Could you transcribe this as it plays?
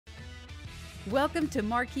Welcome to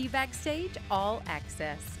Marquee Backstage All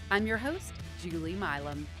Access. I'm your host, Julie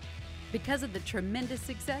Milam. Because of the tremendous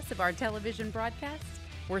success of our television broadcasts,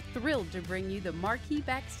 we're thrilled to bring you the Marquee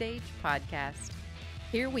Backstage podcast.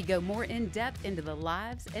 Here we go more in depth into the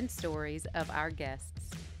lives and stories of our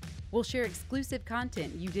guests. We'll share exclusive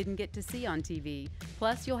content you didn't get to see on TV.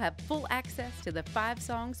 Plus, you'll have full access to the 5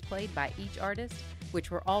 songs played by each artist,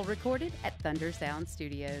 which were all recorded at Thunder Sound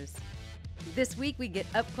Studios. This week, we get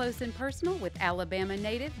up close and personal with Alabama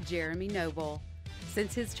native Jeremy Noble.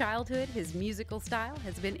 Since his childhood, his musical style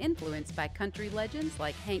has been influenced by country legends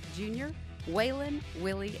like Hank Jr., Waylon,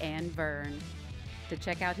 Willie, and Vern. To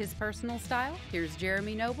check out his personal style, here's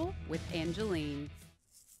Jeremy Noble with Angeline.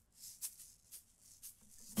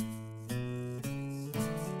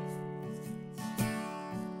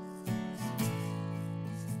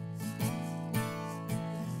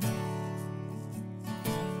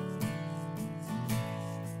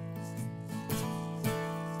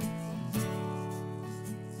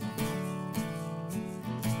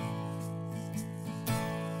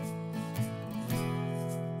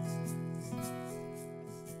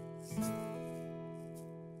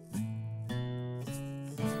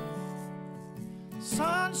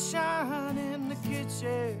 Sunshine in the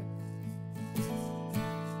kitchen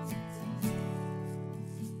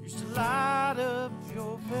used to light up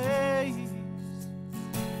your face.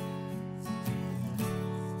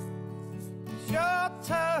 It's your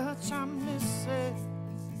touch I'm missing,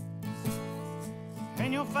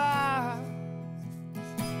 and your fire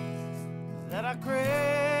that I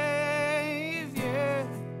crave, yeah.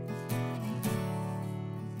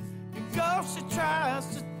 Your ghost, it tries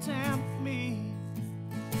to tempt me.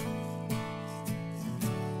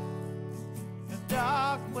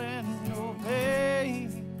 Dark when no pain.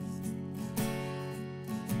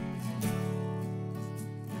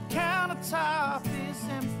 The countertop is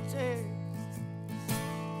empty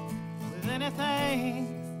with anything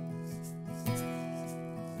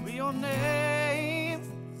with your name.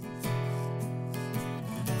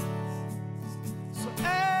 So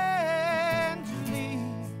Angeline,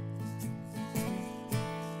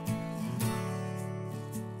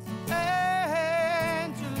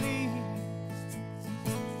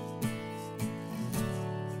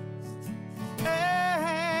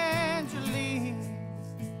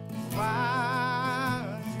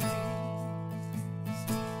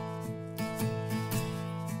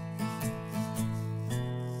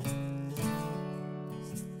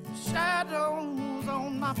 shadows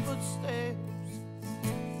on my footsteps,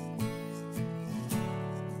 no,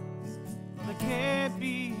 they can't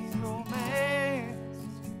be romanced.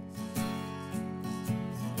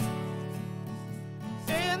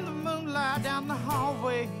 In the moonlight down the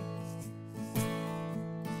hallway,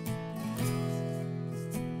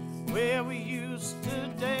 where we used to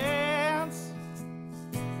dance.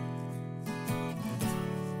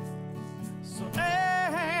 So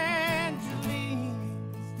Angeline,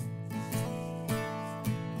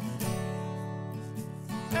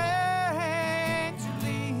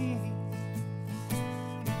 Angeline,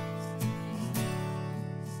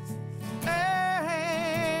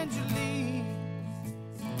 Angeline,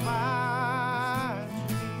 Marquee.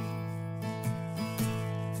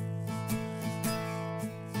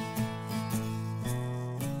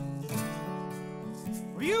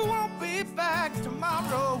 You won't be back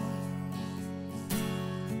tomorrow,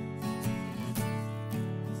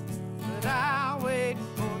 but I'll wait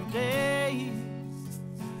for days.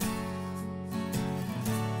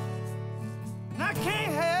 And I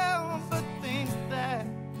can't help but think that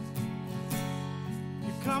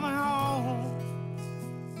you're coming home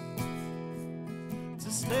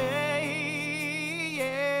to stay,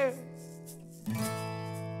 yeah.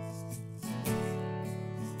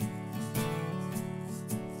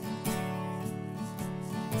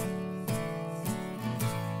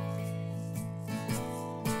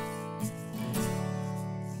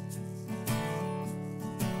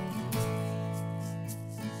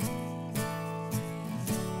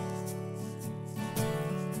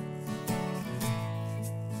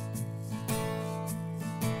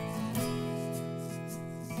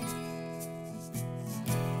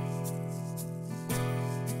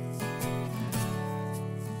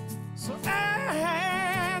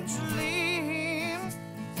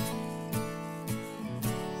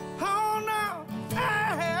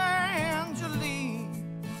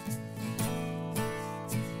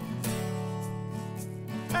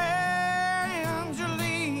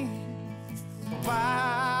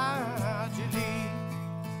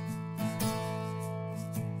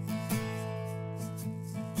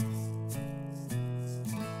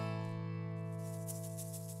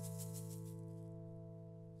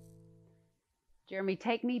 Jeremy,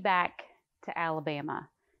 take me back to Alabama.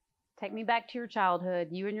 Take me back to your childhood,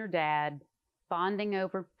 you and your dad bonding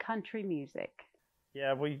over country music.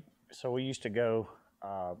 Yeah, we used to go.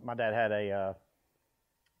 My dad had a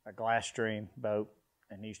glass stream boat,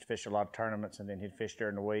 and he used to fish a lot of tournaments, and then he'd fish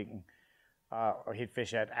during the week, and, or he'd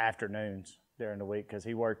fish at afternoons during the week because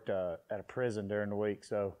he worked at a prison during the week,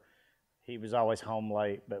 so he was always home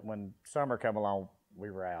late. But when summer come along,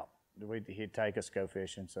 we were out. He'd take us go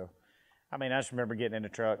fishing. So, I mean, I just remember getting in the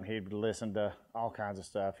truck, and he'd listen to all kinds of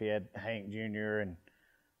stuff. He had Hank Jr. and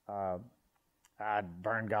I'd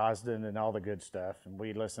Vern Gosdin and all the good stuff, and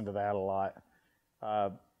we listened to that a lot.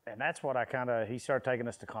 And that's what he started taking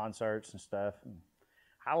us to concerts and stuff. And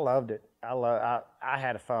I loved it. I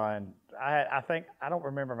had fun. I think, I don't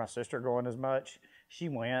remember my sister going as much. She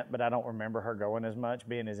went, but I don't remember her going as much,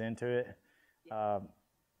 being as into it.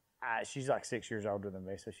 She's like 6 years older than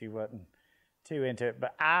me, so she wasn't too into it.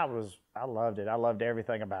 But I loved it. I loved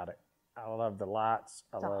everything about it. I loved the lights.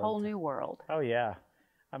 It's a whole new world. Oh, yeah.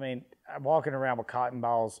 I mean, I'm walking around with cotton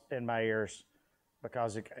balls in my ears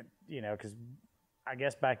because, because I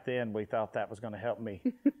guess back then we thought that was going to help me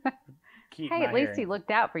keep Hey, my at least hearing. he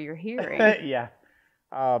looked out for your hearing. Yeah.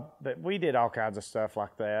 But we did all kinds of stuff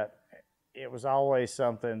like that. It was always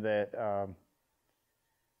something that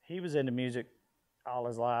he was into music all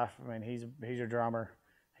his life. I mean, he's a drummer.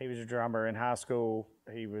 He was a drummer in high school.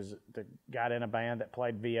 He got in a band that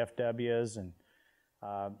played VFWs, and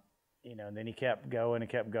and then he kept going,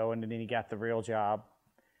 and then he got the real job.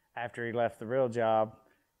 After he left the real job,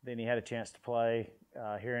 then he had a chance to play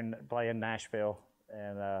in Nashville,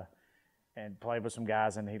 and played with some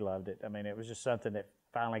guys, and he loved it. I mean, it was just something that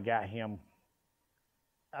finally got him.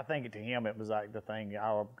 I think to him it was like the thing.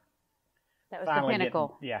 That was the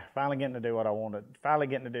pinnacle. Finally getting to do what I wanted. Finally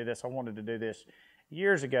getting to do this. I wanted to do this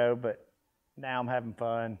years ago, but now I'm having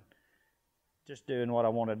fun. Just doing what I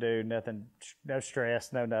want to do. Nothing, no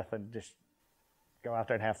stress, no nothing. Just go out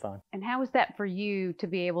there and have fun. And how was that for you to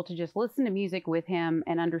be able to just listen to music with him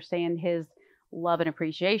and understand his love and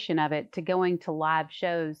appreciation of it, to going to live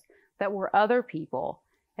shows that were other people,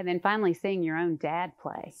 and then finally seeing your own dad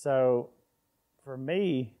play? So for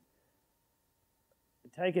me,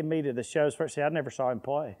 taking me to the shows first, I never saw him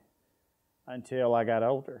play until I got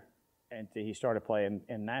older, and he started playing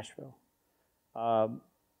in Nashville. And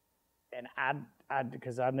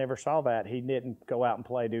because I never saw that, he didn't go out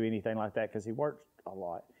and do anything like that because he worked a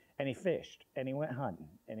lot, and he fished, and he went hunting,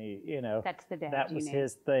 and that's the dad. That was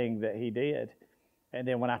his thing that he did. And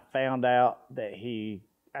then when I found out that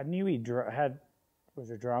I knew he was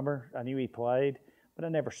a drummer. I knew he played, but I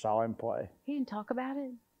never saw him play. He didn't talk about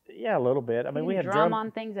it? Yeah, a little bit. I mean, we had drum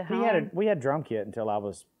on things at home. We had drum kit until I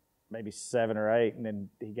was maybe 7 or 8, and then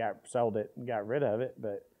he sold it and got rid of it.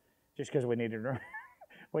 But just because we needed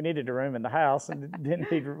a room in the house, and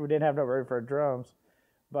we didn't have no room for drums.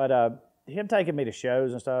 But him taking me to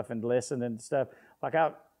shows and stuff and listening to stuff, like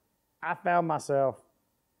I found myself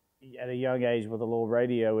at a young age with a little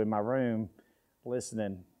radio in my room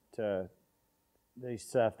listening to the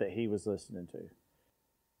stuff that he was listening to.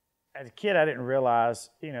 As a kid, I didn't realize,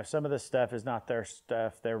 some of this stuff is not their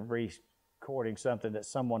stuff. They're recording something that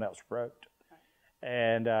someone else wrote.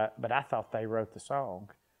 And but I thought they wrote the song.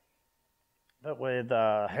 But with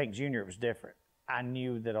Hank Jr., it was different. I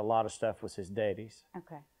knew that a lot of stuff was his daddy's.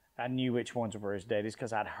 Okay. I knew which ones were his daddy's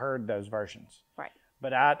because I'd heard those versions. Right.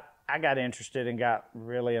 But I got interested and got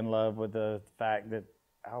really in love with the fact that,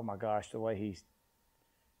 oh my gosh, the way he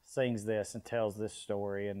sings this and tells this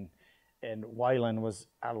story, and Waylon was,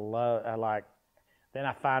 then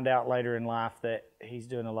I find out later in life that he's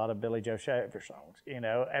doing a lot of Billy Joe Shaver songs,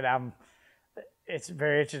 and it's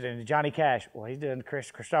very interesting. Johnny Cash, well, he's doing the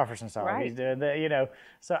Chris Christopherson song. Right. He's doing that,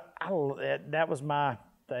 so that was my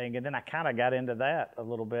thing. And then I kind of got into that a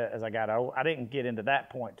little bit as I got old. I didn't get into that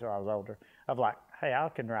point till I was older of like, hey, I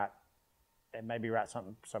can write and maybe write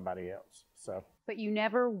something for somebody else. So. But you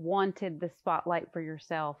never wanted the spotlight for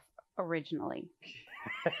yourself originally.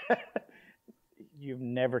 You've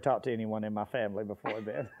never talked to anyone in my family before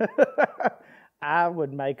then. I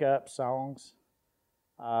would make up songs.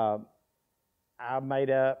 I made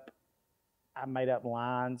up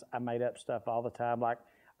lines. I made up stuff all the time. Like,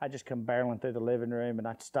 I just come barreling through the living room, and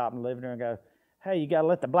I'd stop in the living room and go, hey, you got to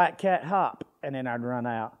let the black cat hop. And then I'd run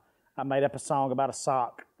out. I made up a song about a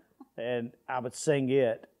sock, and I would sing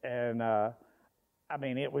it. And, the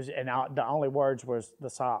only words was the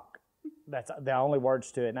sock. That's the only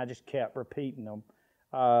words to it, and I just kept repeating them.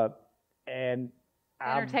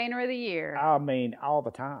 Entertainer of the year. I mean, all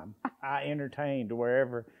the time. I entertained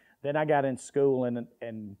wherever. Then I got in school, and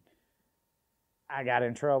I got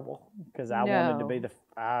in trouble because I wanted to be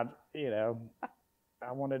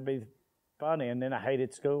I wanted to be funny, and then I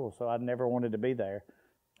hated school, so I never wanted to be there.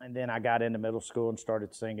 And then I got into middle school and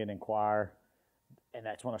started singing in choir, and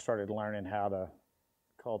that's when I started learning how to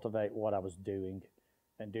cultivate what I was doing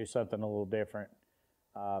and do something a little different.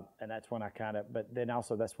 And that's when I but then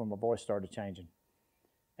also that's when my voice started changing.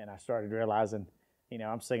 And I started realizing,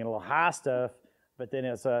 I'm singing a little high stuff, but then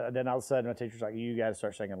then all of a sudden my teacher's like, you got to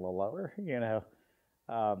start singing a little lower,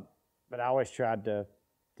 But I always tried to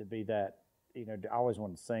be that, I always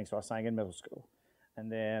wanted to sing, so I sang in middle school.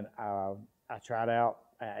 And then I tried out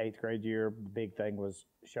at 8th grade year. The big thing was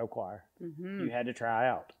show choir. Mm-hmm. You had to try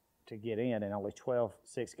out to get in, and only 12,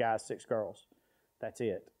 6 guys, 6 girls. That's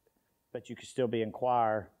it. But you could still be in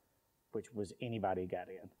choir, which was anybody got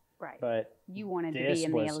in. Right. But you wanted to be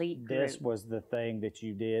in the elite group. This was the thing that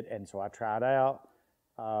you did, and so I tried out,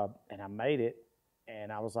 and I made it,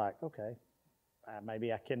 and I was like, okay,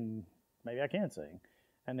 maybe I can sing.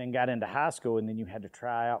 And then got into high school, and then you had to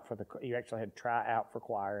try out you actually had to try out for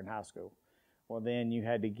choir in high school. Well, then you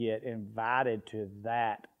had to get invited to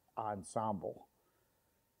that ensemble.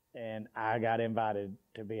 And I got invited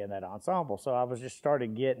to be in that ensemble. So I was just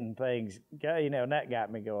started getting things, and that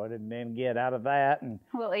got me going. And then get out of that. And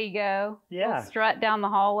little ego. Yeah. Little strut down the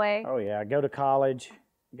hallway. Oh, yeah. Go to college,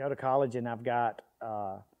 and I've got,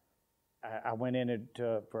 I went in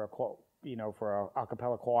for a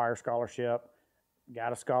cappella choir scholarship,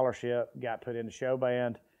 got a scholarship, got put in the show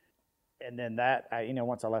band. And then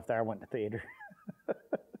once I left there, I went to theater.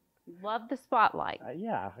 Love the spotlight.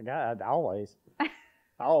 Yeah, always.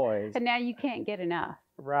 Always. And now you can't get enough.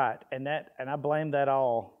 Right. And I blame that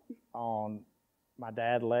all on my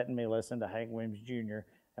dad letting me listen to Hank Williams Jr.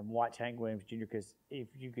 and watch Hank Williams Jr. because if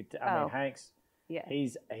you could, Hank's, yeah.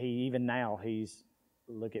 Even now,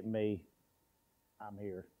 look at me, I'm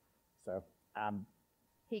here. So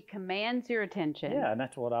he commands your attention. Yeah, and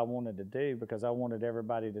that's what I wanted to do because I wanted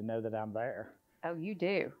everybody to know that I'm there. Oh, you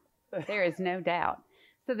do. There is no doubt.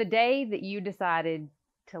 So the day that you decided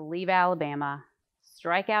to leave Alabama,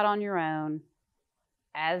 strike out on your own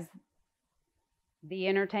as the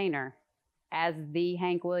entertainer, as the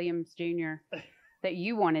Hank Williams Jr. that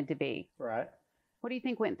you wanted to be. Right. What do you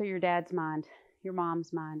think went through your dad's mind, your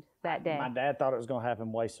mom's mind that day? My dad thought it was going to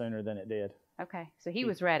happen way sooner than it did. Okay, so he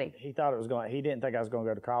was ready. He thought it was going. He didn't think I was going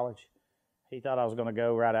to go to college. He thought I was going to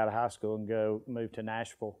go right out of high school and move to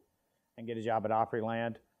Nashville and get a job at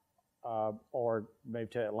Opryland, or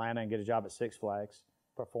move to Atlanta and get a job at Six Flags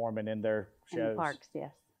performing in their shows. In the parks,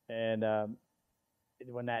 yes. And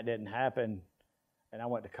when that didn't happen, and I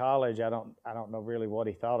went to college, I don't know really what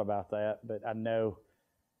he thought about that, but I know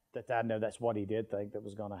that's what he did think that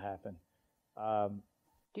was going to happen.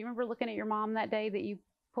 Do you remember looking at your mom that day that you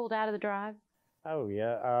pulled out of the drive? Oh,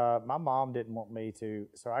 yeah. My mom didn't want me to.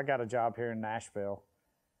 So I got a job here in Nashville.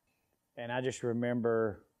 And I just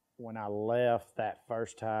remember when I left that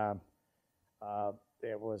first time,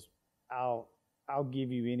 it was, I'll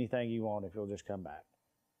give you anything you want if you'll just come back.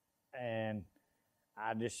 And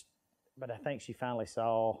but I think she finally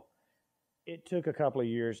saw, it took a couple of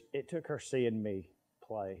years. It took her seeing me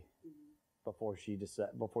play before she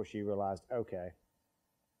realized, okay,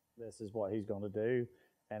 this is what he's going to do.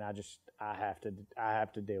 And I have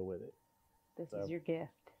to deal with it. This is your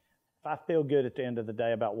gift. If I feel good at the end of the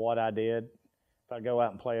day about what I did, if I go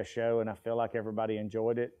out and play a show and I feel like everybody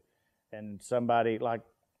enjoyed it, and somebody, like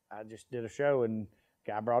I just did a show and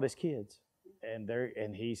guy brought his kids,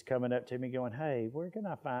 and he's coming up to me going, hey, where can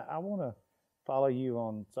I want to follow you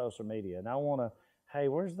on social media, and I want to, hey,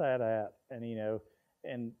 where's that at?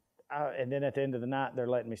 And and then at the end of the night, they're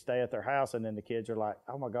letting me stay at their house, and then the kids are like,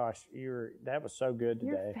 "Oh my gosh, that was so good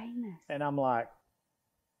today." You're famous. And I'm like,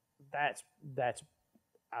 "That's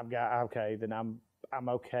I've got okay." Then I'm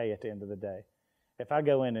okay at the end of the day. If I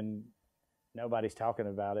go in and nobody's talking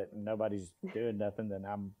about it and nobody's doing nothing, then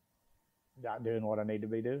I'm not doing what I need to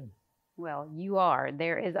be doing. Well, you are.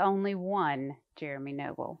 There is only one Jeremy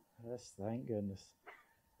Noble. Yes, thank goodness.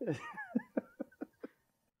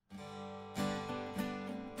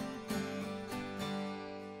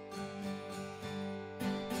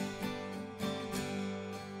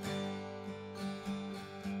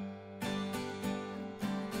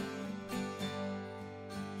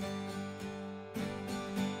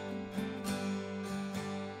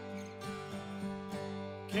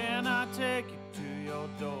 Can I take you to your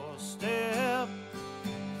doorstep?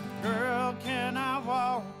 Girl, can I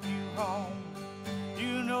walk you home?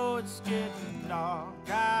 You know it's getting dark.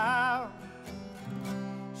 I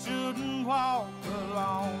shouldn't walk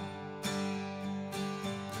alone.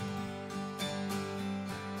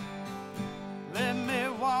 Let me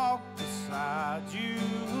walk beside you.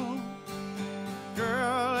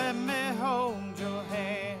 Girl, let me hold your hand.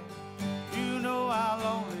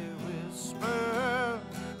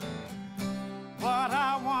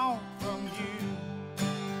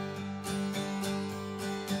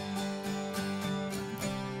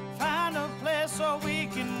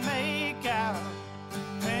 can make out,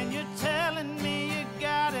 and you're telling me you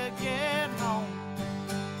gotta get home.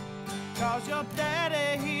 'Cause your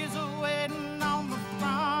daddy, he's waiting on the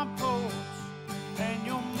front porch, and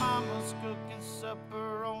your mama's cooking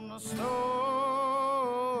supper on the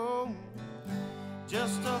stove.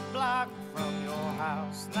 Just a block from your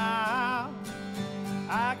house now,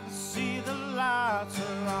 I can see the lights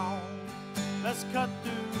are on. Let's cut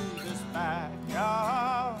through this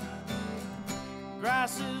backyard,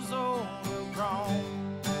 grass is overgrown.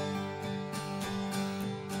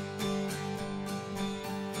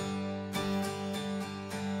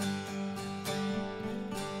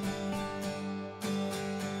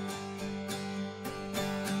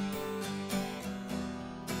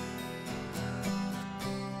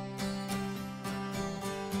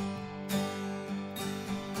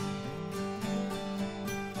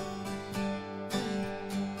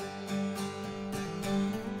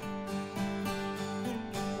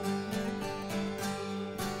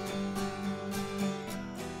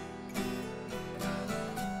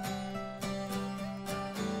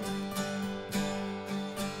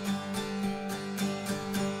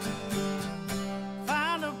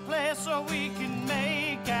 So we can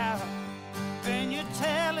make out, and you're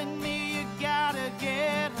telling me you gotta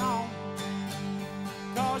get home.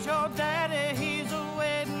 'Cause your daddy, he's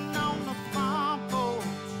waiting on the front porch,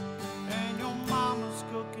 and your mama's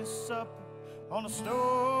cooking supper on the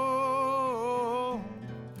stove.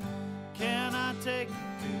 Can I take you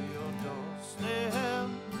to your doorstep?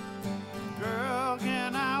 Girl,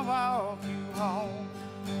 can I walk you home?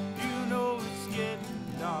 You know it's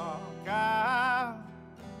getting dark. I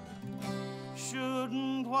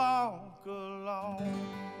shouldn't walk alone.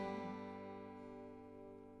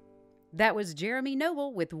 That was Jeremy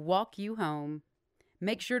Noble with Walk You Home.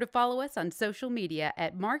 Make sure to follow us on social media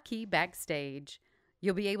at Marquee Backstage.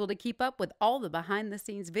 You'll be able to keep up with all the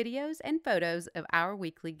behind-the-scenes videos and photos of our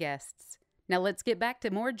weekly guests. Now let's get back to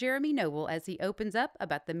more Jeremy Noble as he opens up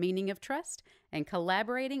about the meaning of trust and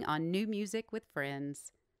collaborating on new music with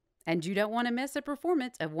friends. And you don't want to miss a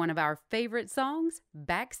performance of one of our favorite songs,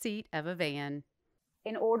 Backseat of a Van.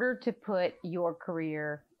 In order to put your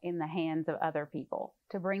career in the hands of other people,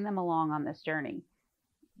 to bring them along on this journey,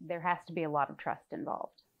 there has to be a lot of trust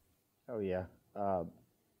involved. Oh, yeah.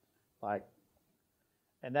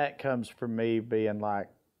 And that comes from me being like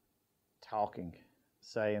talking,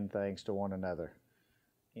 saying things to one another.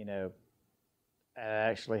 You know, I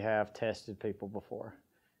actually have tested people before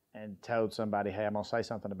and told somebody, hey, I'm going to say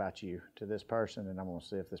something about you to this person, and I'm going to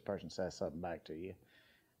see if this person says something back to you.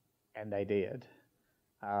 And they did.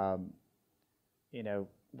 You know,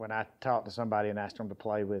 when I talk to somebody and ask them to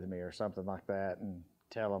play with me or something like that and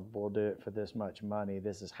tell them, we'll do it for this much money,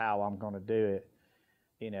 this is how I'm going to do it,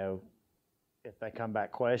 you know, if they come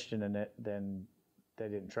back questioning it, then they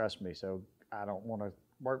didn't trust me. So I don't want to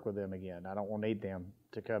work with them again. I don't need them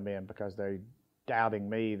to come in because they're doubting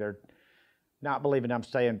me. They're not believing I'm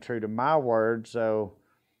staying true to my word, so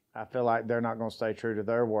I feel like they're not going to stay true to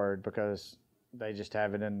their word because they just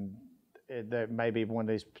have it in. That may be one of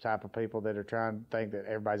these type of people that are trying to think that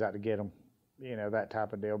everybody's out to get them, you know, that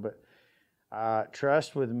type of deal. But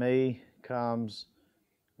trust with me comes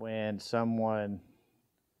when someone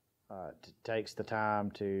takes the time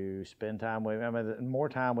to spend time with me. I mean, the more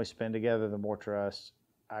time we spend together, the more trust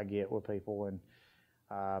I get with people. And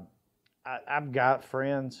I've got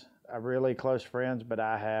friends, really close friends, but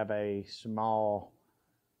I have a small,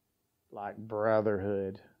 like,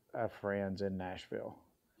 brotherhood of friends in Nashville.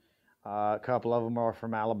 A couple of them are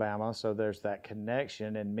from Alabama, so there's that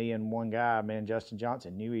connection. And me and Justin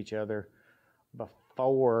Johnson, knew each other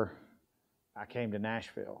before I came to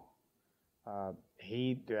Nashville. As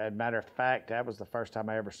a matter of fact, that was the first time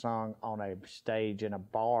I ever sung on a stage in a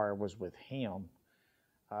bar was with him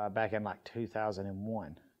back in like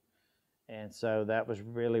 2001. And so that was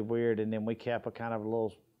really weird. And then we kept a kind of a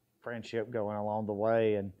little friendship going along the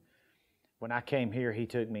way. And when I came here, he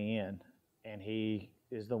took me in, and he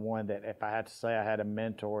is the one that, if I had to say I had a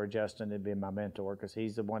mentor, Justin would be my mentor, because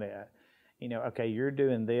he's the one that, you know, okay, you're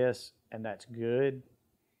doing this and that's good,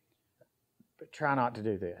 but try not to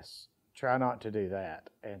do this. Try not to do that.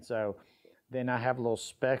 And so then I have little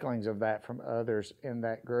specklings of that from others in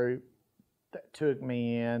that group that took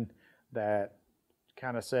me in, that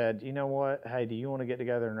kind of said, you know what, hey, do you want to get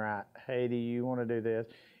together and write? Hey, do you want to do this?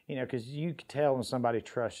 You know, because you can tell when somebody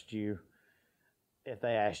trusts you if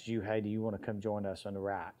they asked you, hey, do you want to come join us on the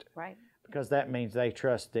write? Right. Because that means they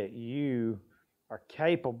trust that you are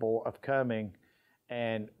capable of coming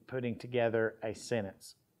and putting together a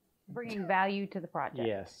sentence. Bringing value to the project.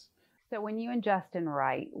 Yes. So when you and Justin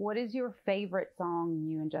write, what is your favorite song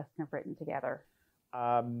you and Justin have written together?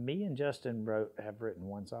 Me and Justin have written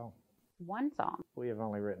one song. One song. We have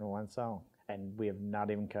only written one song, and we have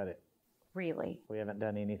not even cut it. Really? We haven't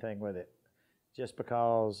done anything with it, just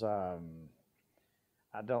because I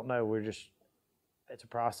don't know. It's a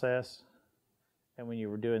process, and when you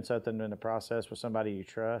were doing something in the process with somebody you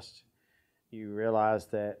trust, you realize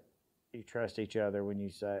that you trust each other when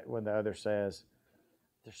the other says,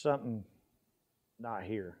 "There's something not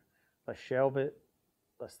here. Let's shelve it.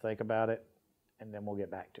 Let's think about it, and then we'll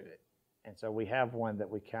get back to it." And so we have one that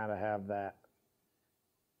we kind of have that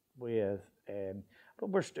with, but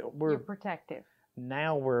You're protective.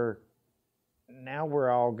 now we're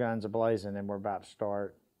all guns a-blazing, and we're about to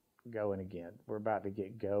start going again. We're about to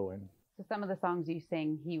get going. So some of the songs you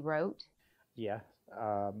sing, he wrote? Yeah.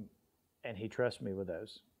 And he trusts me with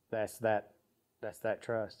those. That's that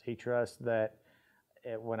trust. He trusts that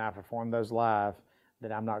when I perform those live,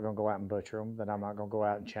 that I'm not going to go out and butcher them, that I'm not going to go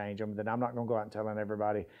out and change them, that I'm not going to go out and telling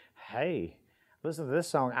everybody, "Hey, listen to this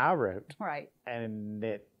song I wrote." Right. And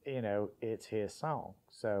that, it's his song.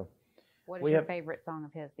 So what is your favorite song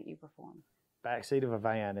of his that you perform? Backseat of a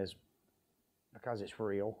Van is because it's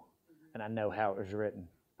real, and I know how it was written.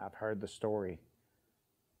 I've heard the story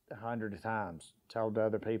 100 times, told to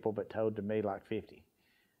other people, but told to me like 50.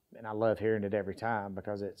 And I love hearing it every time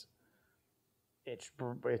because it's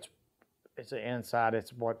an insight.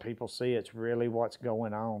 It's what people see. It's really what's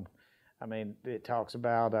going on. I mean, it talks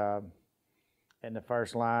about in the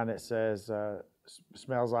first line it says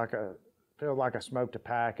feels like a smoke to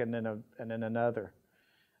pack, and then another.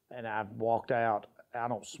 And I've walked out. I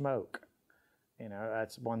don't smoke.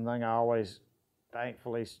 That's one thing I always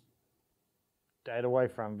thankfully stayed away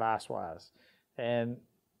from vice-wise. And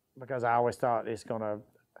because I always thought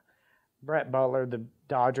Brett Butler, the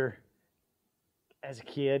Dodger, as a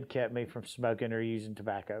kid, kept me from smoking or using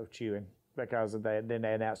tobacco, chewing, because of that. Then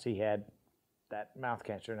they announced he had that mouth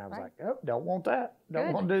cancer, and I was like, "Oh, don't want that.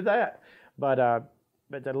 Don't want to do that." But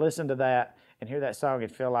to listen to that and hear that song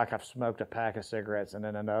and feel like I've smoked a pack of cigarettes and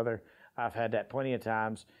then another, I've had that plenty of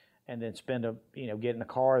times. And then get in the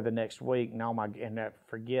car the next week and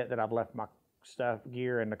forget that I've left my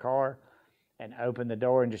gear in the car, and open the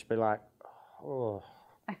door and just be like, "Oh."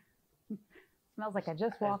 Smells like I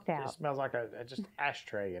just walked out. It smells like a just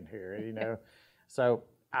ashtray in here, So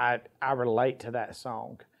I relate to that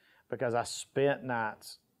song because I spent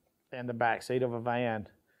nights in the backseat of a van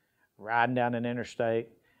riding down an interstate,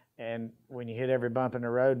 and when you hit every bump in the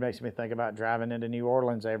road, it makes me think about driving into New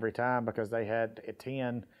Orleans every time, because they had at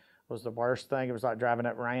 10 was the worst thing. It was like driving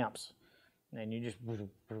up ramps, and you just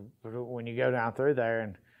when you go down through there,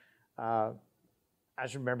 and I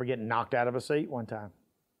just remember getting knocked out of a seat one time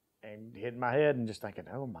and hitting my head and just thinking,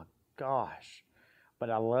 "Oh my gosh." But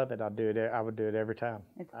I love it. I would do it every time.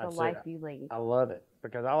 It's the life you lead. I love it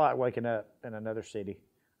because I like waking up in another city.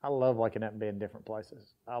 I love waking up and being in different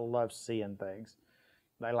places. I love seeing things.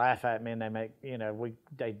 They laugh at me and they make,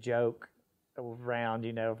 they joke around,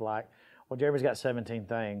 of like, "Well, Jeremy's got 17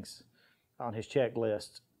 things on his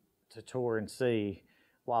checklist to tour and see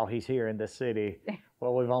while he's here in this city."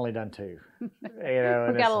 Well, we've only done 2. We've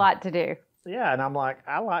got a lot to do. Yeah, and I'm like,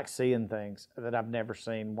 I like seeing things that I've never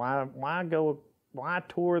seen. Why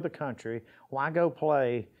tour the country? Why go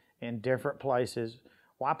play in different places?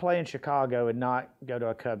 Why play in Chicago and not go to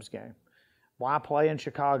a Cubs game? Why play in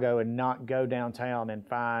Chicago and not go downtown and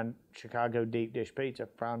find Chicago deep dish pizza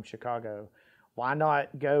from Chicago? Why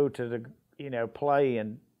not go to the, play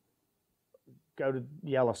and go to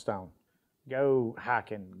Yellowstone, go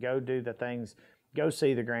hiking, go do the things, go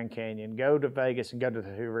see the Grand Canyon, go to Vegas and go to the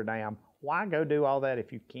Hoover Dam? Why go do all that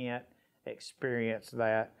if you can't experience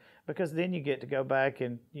that? Because then you get to go back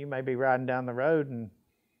and you may be riding down the road and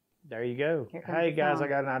there you go. "Hey guys, I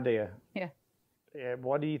got an idea." Yeah.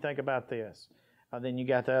 What do you think about this? And then you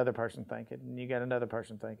got the other person thinking, and you got another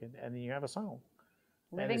person thinking, and then you have a song.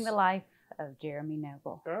 Living the life of Jeremy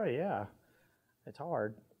Noble. Oh yeah, it's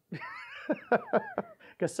hard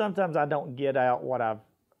because sometimes I don't get out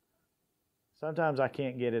sometimes I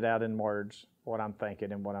can't get it out in words, what I'm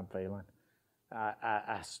thinking and what I'm feeling.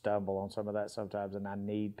 I stumble on some of that sometimes, and I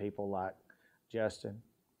need people like Justin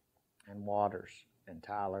and Waters and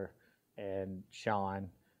Tyler and Sean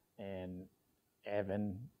and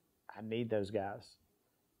Evan. I need those guys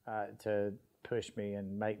to push me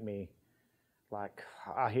and make me like.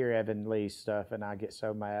 I hear Evan Lee's stuff and I get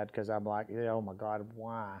so mad because I'm like, "Oh my God,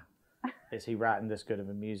 why is he writing this good of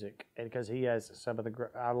a music?" And because he has some of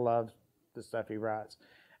I love the stuff he writes,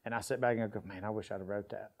 and I sit back and go, "Man, I wish I'd have wrote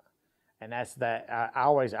that." And that's that.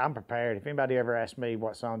 I'm prepared. If anybody ever asks me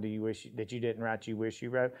what song do you wish that you didn't write, you wish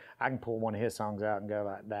you wrote, I can pull one of his songs out and go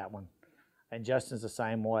like that one. And Justin's the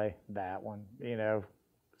same way, that one, you know.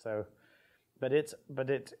 So, but it's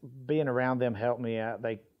being around them helped me out.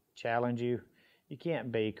 They challenge you. You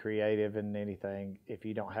can't be creative in anything if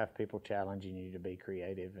you don't have people challenging you to be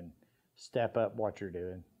creative and step up what you're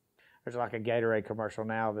doing. There's like a Gatorade commercial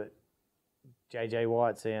now that J.J.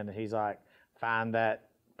 Watt's in, and he's like, find that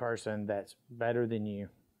person that's better than you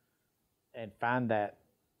and find that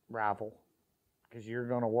rival, because you're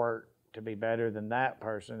going to work to be better than that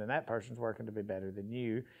person, and that person's working to be better than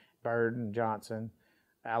you. Bird and Johnson,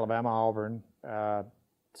 Alabama, Auburn,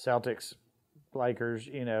 Celtics, Lakers,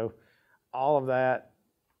 you know, all that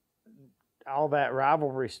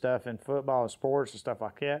rivalry stuff in football and sports and stuff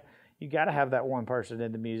like that. You got to have that one person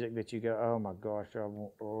in the music that you go, oh my gosh,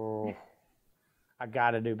 I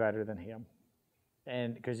got to do better than him,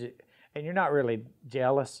 and you're not really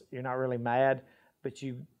jealous, you're not really mad, but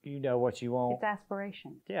you know what you want. It's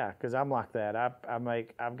aspiration. Yeah, because I'm like that.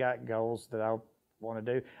 I've got goals that I want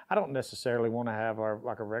to do. I don't necessarily want to have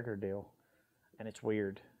like a record deal, and it's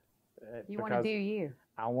weird. You want to do you.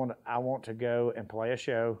 I want to go and play a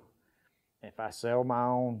show. If I sell my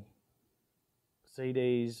own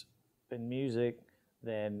CDs and music,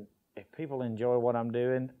 then if people enjoy what I'm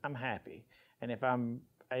doing, I'm happy. And if I'm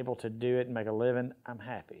able to do it and make a living, I'm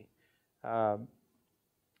happy.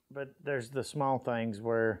 But there's the small things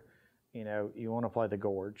where, you know, you want to play the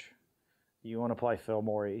Gorge. You want to play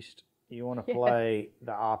Fillmore East. You want to play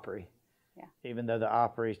the Opry. Yeah. Even though the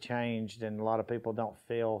Opry's changed and a lot of people don't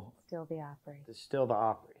feel. Still the Opry. It's still the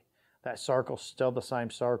Opry. That circle's still the same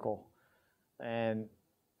circle. And,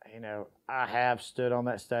 you know, I have stood on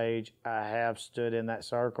that stage. I have stood in that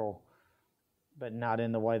circle, but not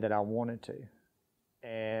in the way that I wanted to.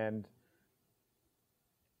 And,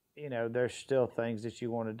 you know, there's still things that you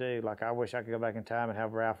want to do. Like, I wish I could go back in time and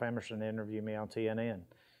have Ralph Emerson interview me on TNN.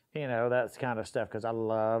 You know, that's kind of stuff, because I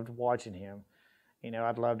loved watching him. You know,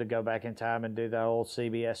 I'd love to go back in time and do the old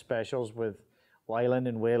CBS specials with Waylon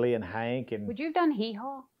and Willie and Hank. And would you have done Hee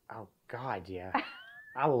Haw? Oh, God, yeah.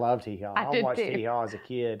 I loved Hee Haw. I watched too. Hee Haw as a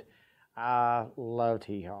kid. I loved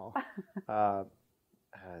Hee Haw.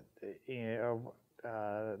 You know,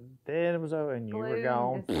 then it was over and you Blue were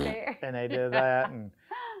gone. Despair. And they did that. And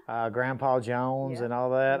Grandpa Jones and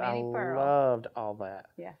all that. I loved all that.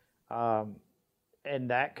 Yeah.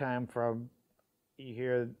 And that came from, you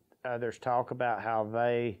hear others talk about how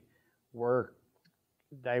they were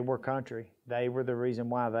country. They were the reason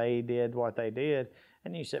why they did what they did.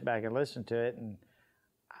 And you sit back and listen to it, and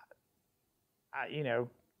you know,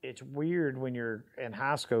 it's weird when you're in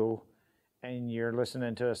high school and you're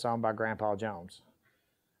listening to a song by Grandpa Jones,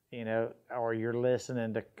 you know, or you're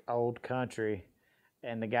listening to old country,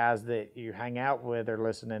 and the guys that you hang out with are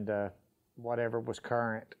listening to whatever was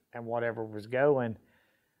current and whatever was going.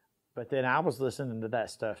 But then I was listening to that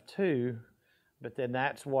stuff too. But then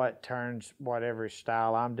that's what turns whatever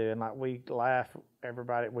style I'm doing. Like, we laugh,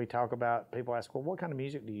 everybody, we talk about, people ask, well, what kind of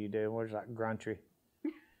music do you do? And we're just like, grunty.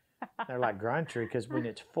 They're like, grunty, because when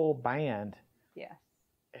it's full band, yeah,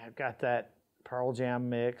 I've got that Pearl Jam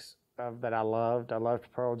mix that I loved. I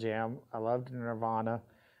loved Pearl Jam. I loved Nirvana,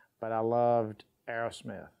 but I loved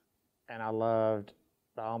Aerosmith, and I loved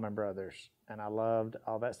the Allman Brothers, and I loved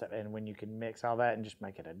all that stuff. And when you can mix all that and just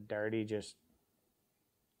make it a dirty, just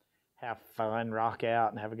have fun, rock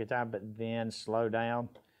out, and have a good time, but then slow down,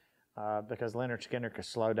 because Leonard Skinner could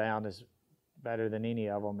slow down is better than any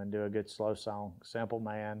of them and do a good slow song. Simple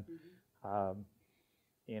Man,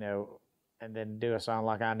 you know, and then do a song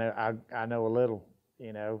like I know a little,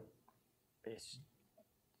 you know.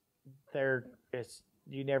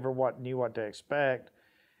 You never knew what to expect,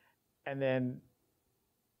 and then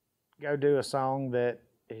go do a song that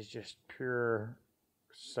is just pure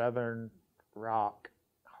Southern rock,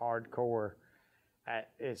 hardcore.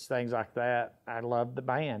 It's things like that. I loved the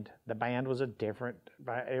band. The band was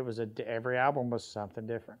every album was something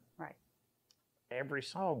different. Right. Every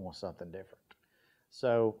song was something different.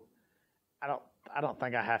 So I don't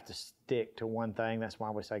think I have to stick to one thing. That's why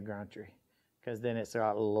we say grunty, because then it's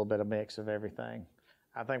got a little bit of mix of everything.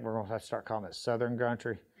 I think we're going to have to start calling it Southern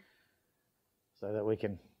grunty, so that we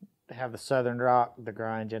can have the Southern rock, the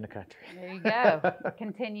grunge, and the country. There you go.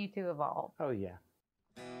 Continue to evolve. Oh, yeah.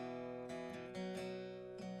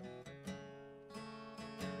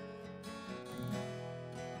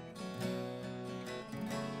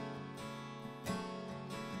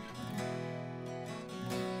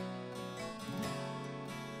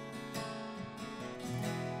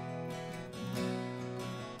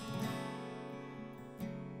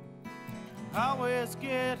 I always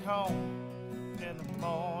get home in the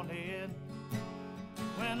morning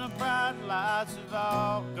when the bright lights have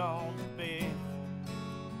all gone to bed.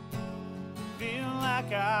 Feel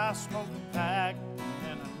like I smoked a pack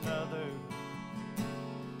and another,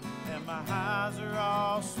 and my eyes are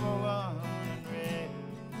all swollen and red.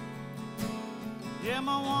 Yeah,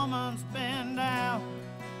 my woman's been down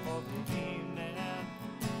for the evening.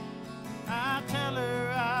 I tell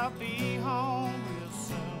her I'll be home real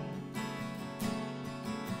soon.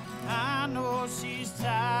 I know she's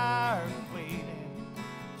tired of waiting,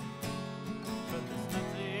 but there's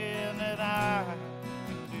nothing that I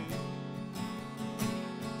can do.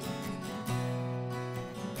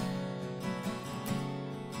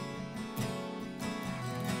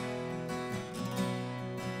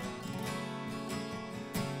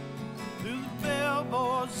 Through the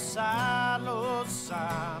billboards, silos,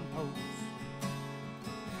 signposts,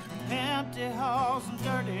 empty halls and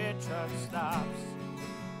dirty truck stops,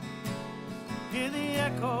 hear the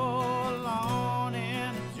echo along in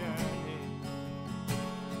a journey,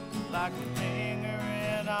 like a linger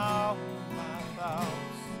in all my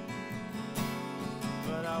thoughts.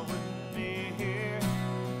 But I wouldn't be here,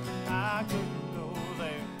 I couldn't go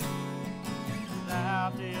there,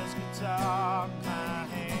 without this guitar in my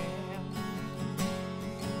hand.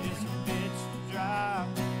 It's a bitch to drive,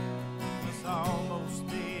 it's almost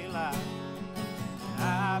daylight.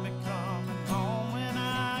 I'll be coming home when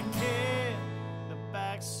I get the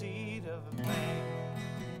backseat of a van.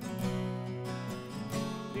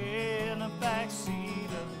 In the backseat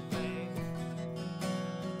of a van.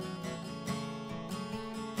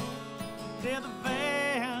 Yeah, the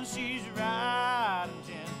van, she's riding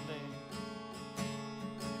gently,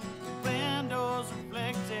 the windows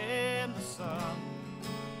reflecting the sun.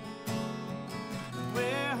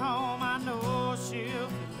 We're home, I know she'll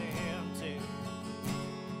feel empty,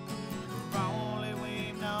 if only we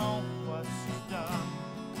know what she's done.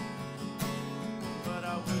 But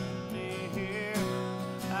I wouldn't be here,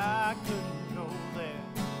 I couldn't go there,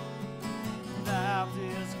 without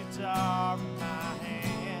this guitar in my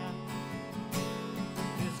hand.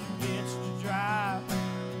 It's a bitch to drive,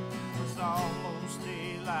 it's almost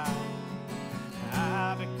daylight.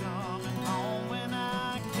 I'll be coming home when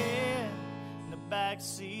I can, in the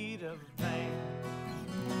backseat of a van.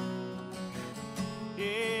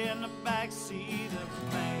 Yeah, in the backseat of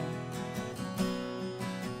a van.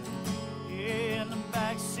 Yeah, in the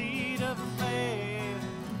backseat of a van.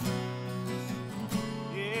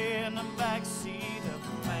 Yeah, in the backseat of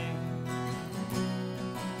a van.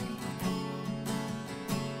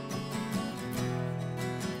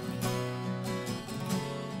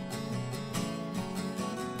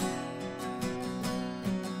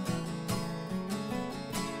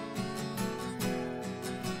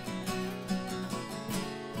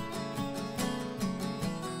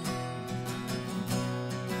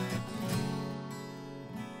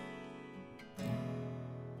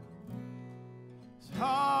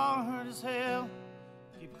 Hard as hell,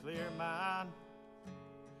 keep clear mind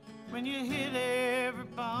when you hit every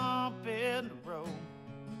bump in the road.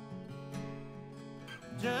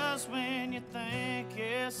 Just when you think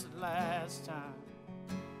it's the last time,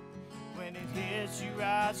 when it hits you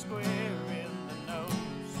right square in the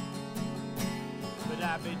nose. But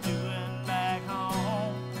I'd be doing back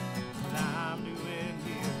home what I'm doing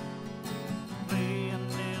here, playing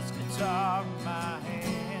this guitar in my hand.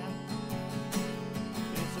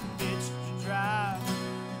 Drive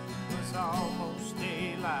was almost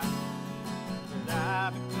daylight, but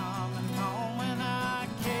I'll be coming home when I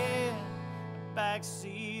can, the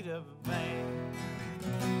backseat of a van.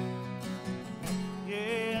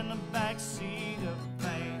 Yeah, in the backseat of a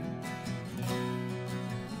van.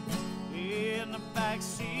 Yeah, in the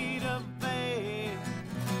backseat of a van.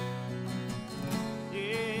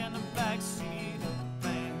 Yeah, in the backseat of a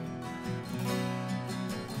van.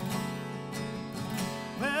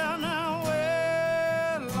 Well, now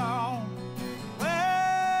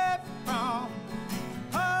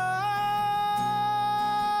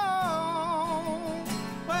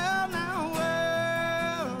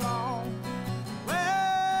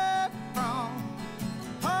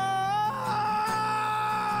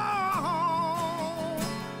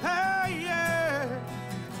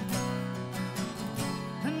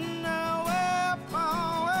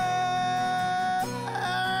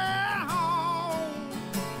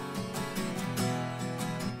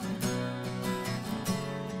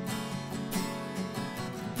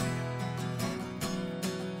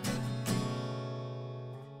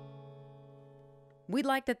We'd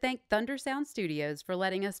like to thank Thunder Sound Studios for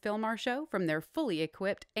letting us film our show from their fully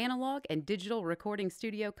equipped analog and digital recording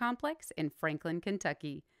studio complex in Franklin,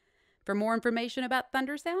 Kentucky. For more information about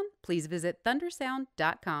Thunder Sound, please visit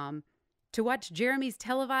thundersound.com. To watch Jeremy's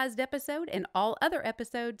televised episode and all other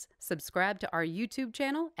episodes, subscribe to our YouTube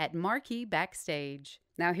channel at Marquee Backstage.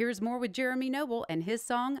 Now here's more with Jeremy Noble and his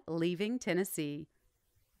song, Leaving Tennessee.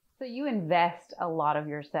 So you invest a lot of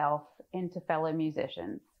yourself into fellow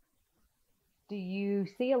musicians. Do you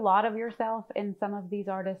see a lot of yourself in some of these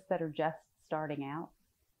artists that are just starting out?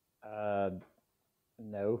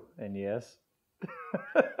 No and yes.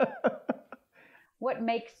 What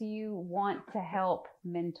makes you want to help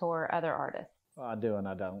mentor other artists? Well, I do and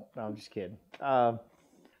I don't. No, I'm just kidding.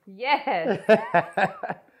 Yes.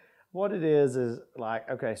 What it is like,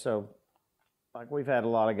 okay, so like we've had a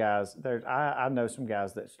lot of guys. I know some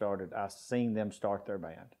guys that started. I've seen them start their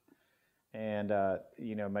band, and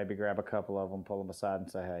maybe grab a couple of them, pull them aside,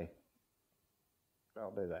 and say, "Hey,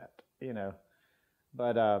 don't do that,"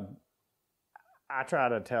 But I try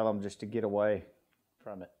to tell them just to get away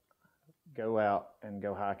from it. Go out and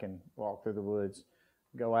go hiking, walk through the woods,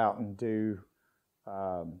 go out and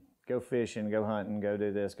go fishing, go hunting, go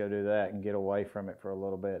do this, go do that, and get away from it for a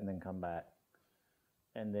little bit and then come back.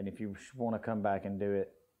 And then if you want to come back and do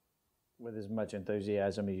it with as much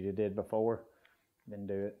enthusiasm as you did before, then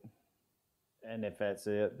do it. And if that's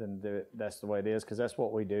it, then do it. That's the way it is, because that's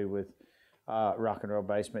what we do with Rock and Roll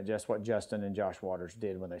Basement. Just what Justin and Josh Waters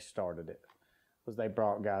did when they started it, was they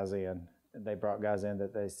brought guys in. They brought guys in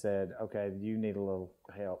that they said, okay, you need a little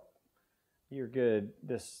help. You're good.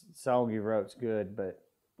 This song you wrote's good, but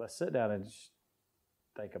let's sit down and just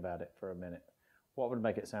think about it for a minute. What would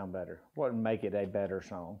make it sound better? What would make it a better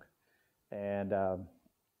song? And,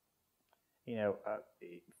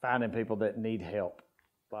 finding people that need help.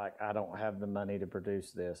 Like, I don't have the money to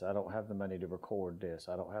produce this. I don't have the money to record this.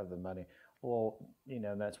 I don't have the money. Well,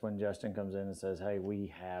 that's when Justin comes in and says, hey,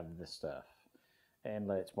 we have the stuff. And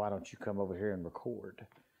why don't you come over here and record?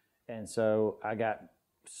 And so I got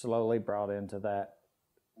slowly brought into that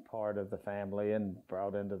part of the family and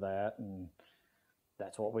brought into that, and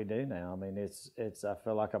that's what we do now. I mean, I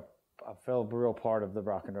feel like I feel a real part of the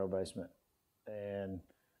Rock and Roll Basement, and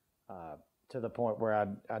to the point where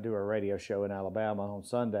I do a radio show in Alabama on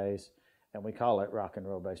Sundays, and we call it Rock and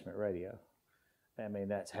Roll Basement Radio. I mean,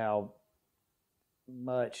 that's how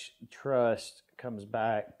much trust comes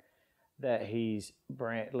back that he's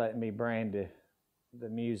letting me brand the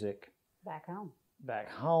music back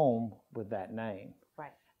home with that name.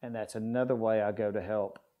 Right. And that's another way I go to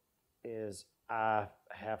help, is I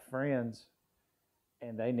have friends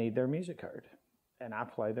and they need their music heard, and I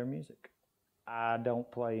play their music. I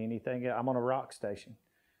don't play anything. I'm on a rock station,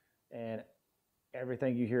 and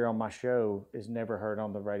everything you hear on my show is never heard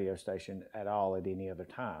on the radio station at all at any other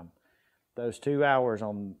time. Those 2 hours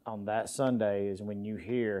on that Sunday is when you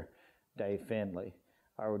hear Dave Finley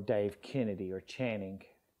or Dave Kennedy or Channing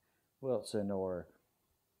Wilson or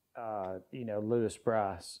Lewis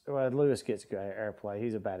Bryce. Well, Lewis gets airplay.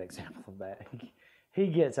 He's a bad example of that. He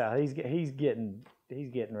gets out. He's getting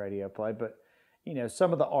radio play. But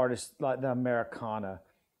some of the artists like the Americana,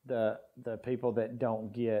 the people that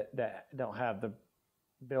don't have the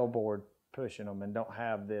Billboard pushing them and don't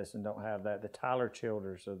have this and don't have that, the Tyler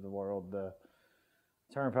Childers of the world, the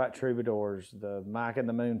Turnpike Troubadours, the Mike and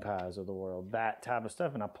the Moon Pies of the world, that type of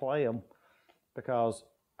stuff. And I play them because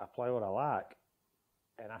I play what I like,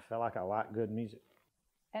 and I feel like I like good music.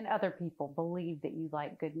 And other people believe that you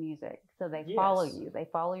like good music, so they Yes. follow you. They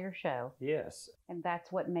follow your show. Yes. And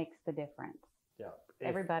that's what makes the difference. Yeah.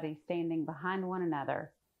 Everybody's standing behind one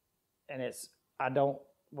another. And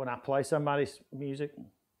when I play somebody's music,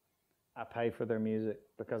 I pay for their music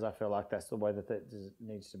because I feel like that's the way that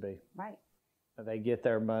needs to be. Right. They get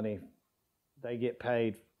their money, they get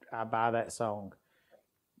paid. I buy that song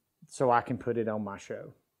so I can put it on my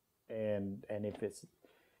show. And if it's,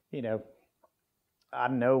 I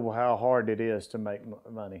know how hard it is to make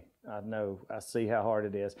money. I see how hard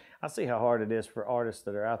it is. I see how hard it is for artists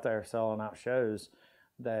that are out there selling out shows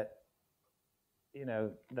that,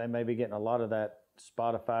 they may be getting a lot of that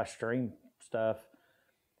Spotify stream stuff,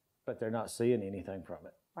 but they're not seeing anything from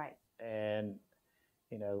it. Right. And,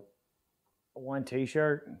 one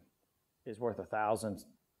T-shirt is worth 1,000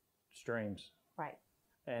 streams. Right.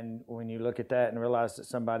 And when you look at that and realize that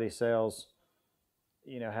somebody sells,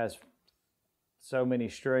 has so many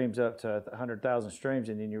streams up to 100,000 streams,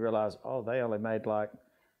 and then you realize, oh, they only made like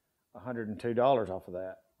 $102 off of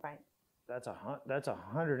that. Right. That's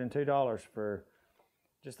 $102 for.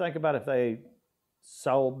 Just think about if they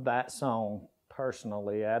sold that song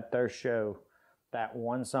personally at their show, that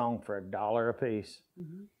one song for $1 a piece.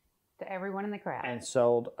 Mm-hmm. To everyone in the crowd. And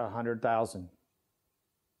sold 100,000.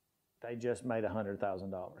 They just made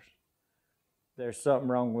 $100,000. There's something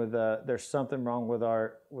wrong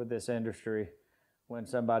with this industry when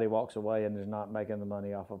somebody walks away and is not making the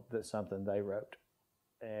money off of something they wrote.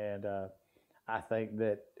 And I think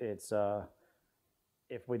that it's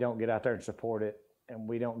if we don't get out there and support it, and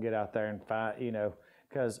we don't get out there and find, you know,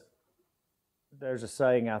 because there's a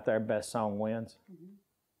saying out there, best song wins. Mm-hmm.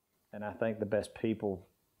 And I think the best people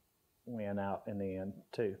win out in the end,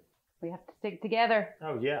 too. We have to stick together.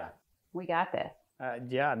 Oh, yeah. We got this.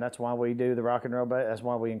 Yeah, and that's why we do the rock and roll. That's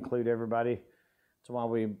why we include everybody. That's why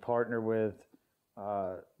we partner with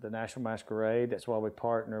the National Masquerade. That's why we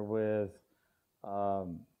partner with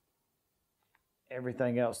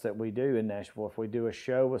everything else that we do in Nashville. If we do a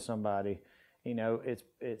show with somebody, you know,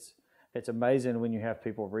 it's amazing when you have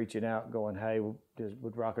people reaching out, going, "Hey,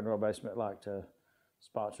 would Rock and Roll Basement like to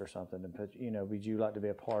sponsor something? And put, you know, would you like to be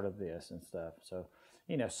a part of this and stuff?" So,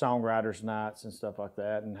 you know, songwriters nights and stuff like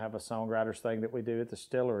that, and have a songwriters thing that we do at the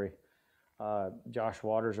Distillery. Josh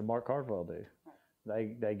Waters and Mark Cardwell do.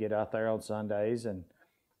 They get out there on Sundays, and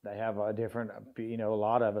they have a different, you know, a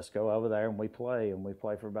lot of us go over there and we play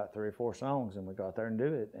for about 3 or 4 songs, and we go out there and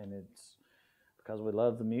do it. And it's because we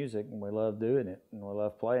love the music and we love doing it and we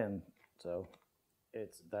love playing. So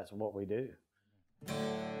that's what we do.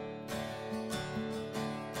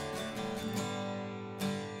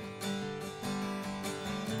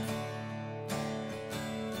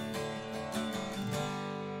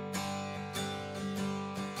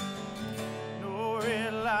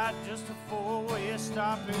 Just a 4-way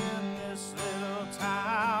stop in this little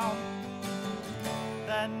town.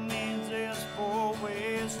 That means there's 4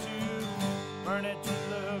 ways to burn it to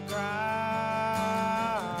the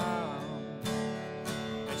ground.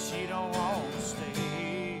 And she don't want to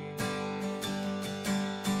stay.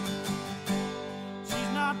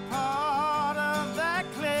 She's not part of that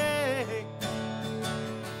clique.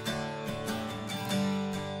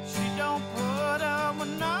 She don't put up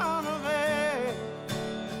with none of it.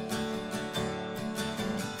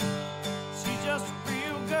 Just a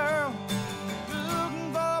real girl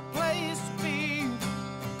looking for a place to be,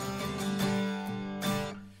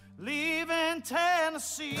 leaving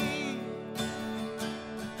Tennessee.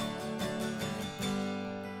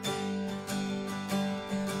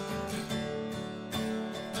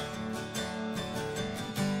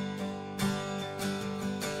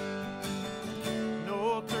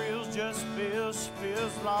 No thrills, just bills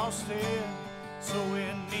lost here, so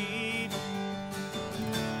in need.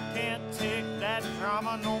 Can't take that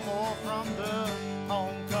drama no more from the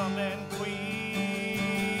homecoming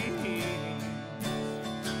queen.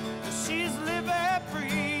 She's living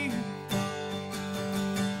free.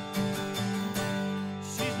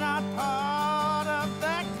 She's not part of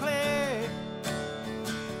that clique.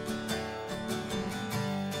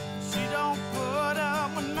 She don't put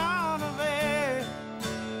up with none of it.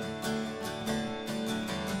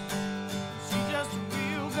 She's just a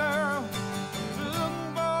real girl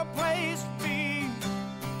looking for a place to be,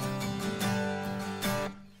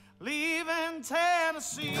 leaving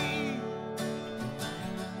Tennessee.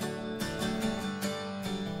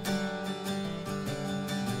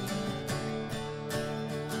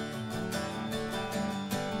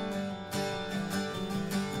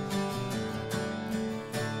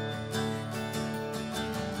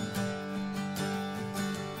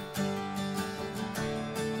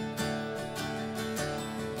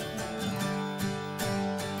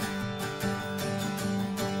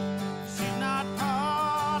 She's not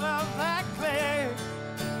part of that clique.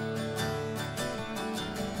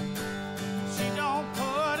 She don't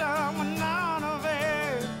put up with none of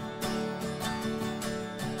it.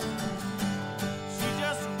 She's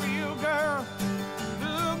just a real girl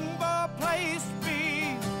looking for a place to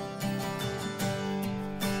be,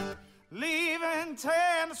 leaving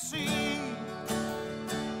Tennessee.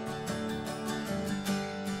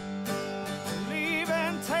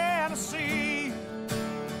 Leaving Tennessee.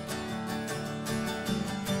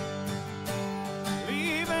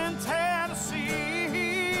 Leaving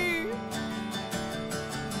Tennessee.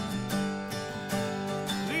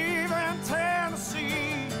 Leaving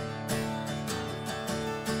Tennessee.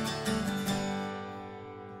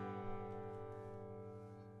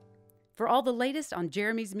 For all the latest on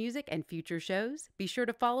Jeremy's music and future shows, be sure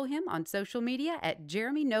to follow him on social media at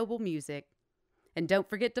Jeremy Noble Music. And don't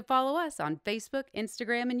forget to follow us on Facebook,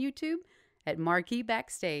 Instagram, and YouTube at Marquee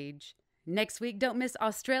Backstage. Next week, don't miss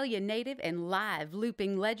Australian native and live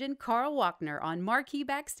looping legend Carl Wachner on Marquee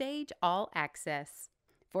Backstage All Access.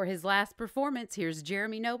 For his last performance, here's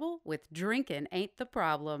Jeremy Noble with Drinkin' Ain't the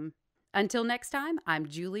Problem. Until next time, I'm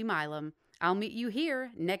Julie Milam. I'll meet you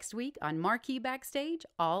here next week on Marquee Backstage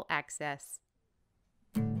All Access.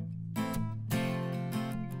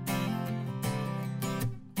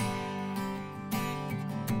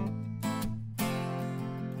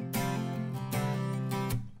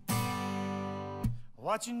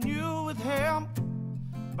 Watching you with him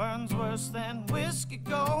burns worse than whiskey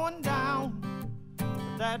going down.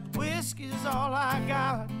 But that whiskey's all I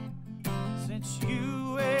got since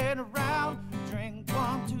you ain't around. Drink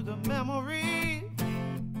one to the memory,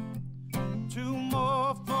 two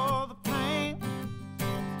more for the pain.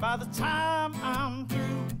 By the time I'm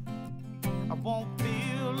through, I won't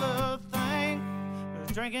feel a thing.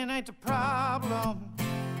 'Cause drinking ain't the problem.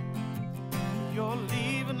 You're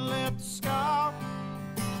leaving left a scar.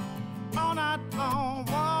 All night long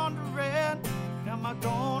wondering, am I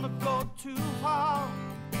gonna go too far?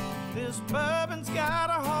 This bourbon's got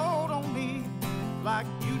a hold on me like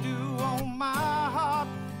you do on my heart.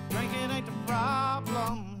 Drinking ain't the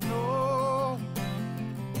problem, no,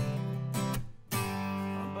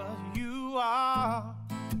 but you are.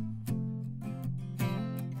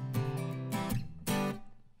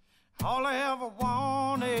 All I ever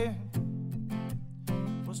wanted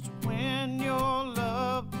was to win your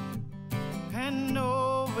love and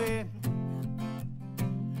knowing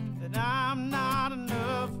that I'm not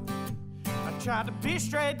enough. I tried to be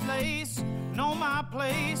straight-laced, know my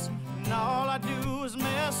place, and all I do is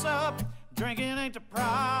mess up. Drinking ain't the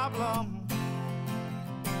problem.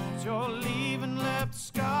 You're leaving left a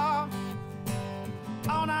scar.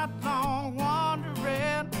 All night long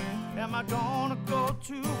wondering, am I gonna go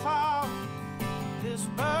too far? This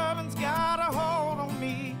bourbon's got a hold on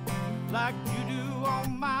me like you do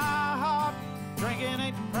on my heart. Drinking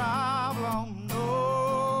ain't the problem,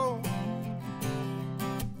 no,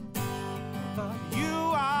 but you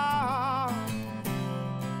are.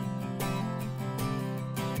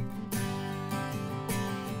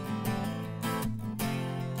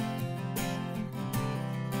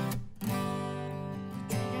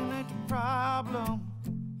 Drinking ain't the problem.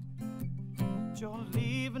 You're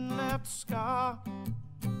leaving left a scar.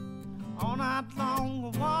 All night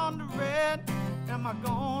long wondering, am I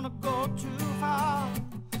gonna go too far?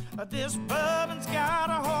 This bourbon's got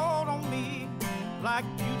a hold on me like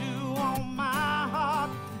you do on my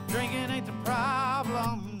heart. Drinking ain't the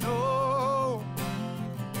problem, no,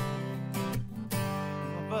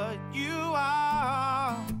 but you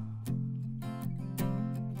are.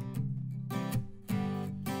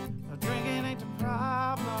 Drinking ain't the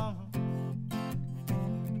problem.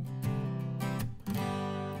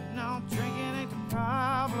 No, drinking ain't the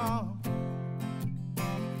problem.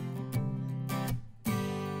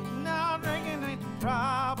 No, drinking ain't the problem.